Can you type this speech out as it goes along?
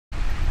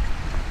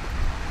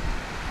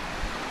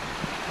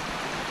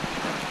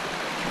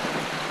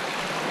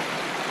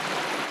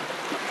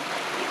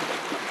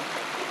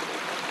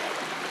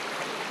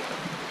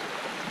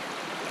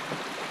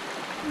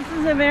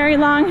a very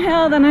long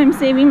hill that I'm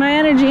saving my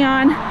energy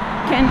on.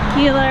 Kent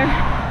Keeler.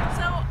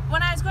 So when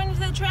I was going to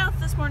the trails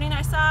this morning,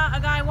 I saw a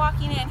guy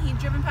walking in. He'd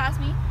driven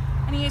past me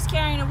and he was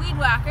carrying a weed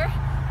whacker.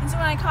 And so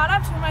when I caught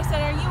up to him, I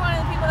said, "Are you one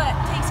of the people that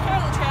takes care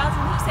of the trails?"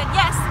 And he said,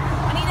 "Yes."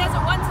 And he does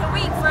it once a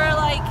week for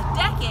like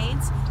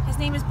decades. His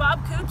name is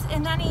Bob Coops.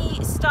 And then he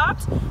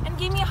stopped and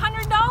gave me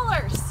 $100.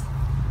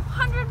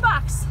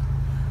 $100.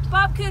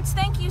 Bob Coots,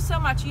 thank you so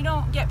much. You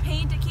don't get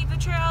paid to keep the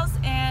trails,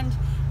 and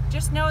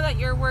just know that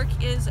your work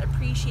is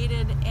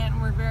appreciated and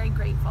we're very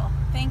grateful.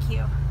 Thank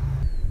you.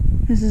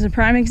 This is a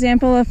prime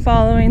example of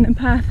following the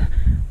path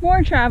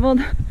more traveled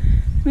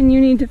when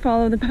you need to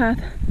follow the path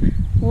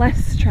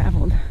less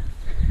traveled.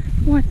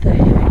 What the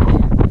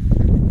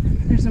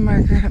heck? There's a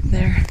marker up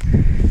there.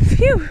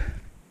 Phew!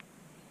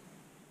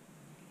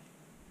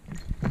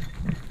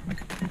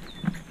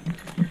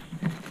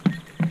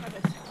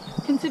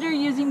 Consider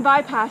using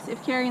bypass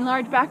if carrying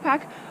large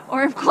backpack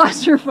or if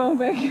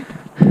claustrophobic.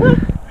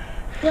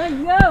 Let's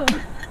go!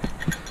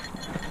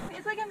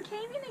 It's like I'm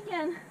caving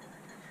again.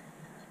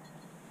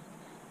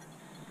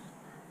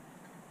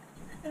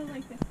 I don't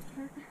like this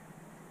part.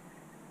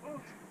 Oh.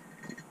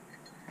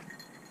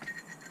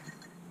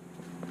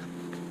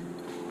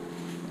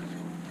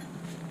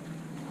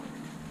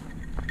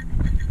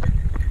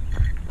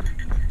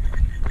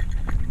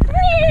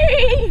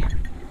 Whee!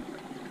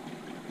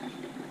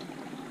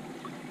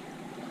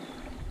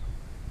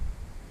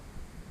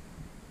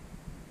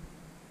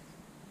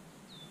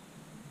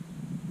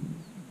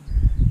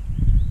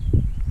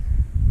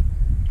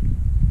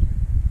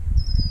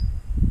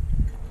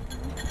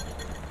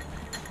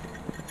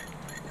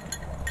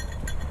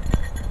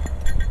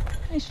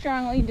 I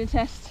strongly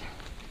detest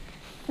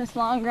this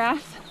long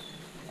grass,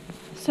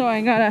 so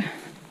I got a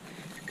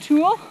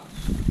tool.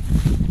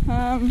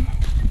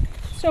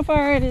 So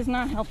far it is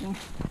not helping.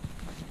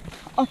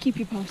 I'll keep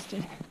you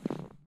posted.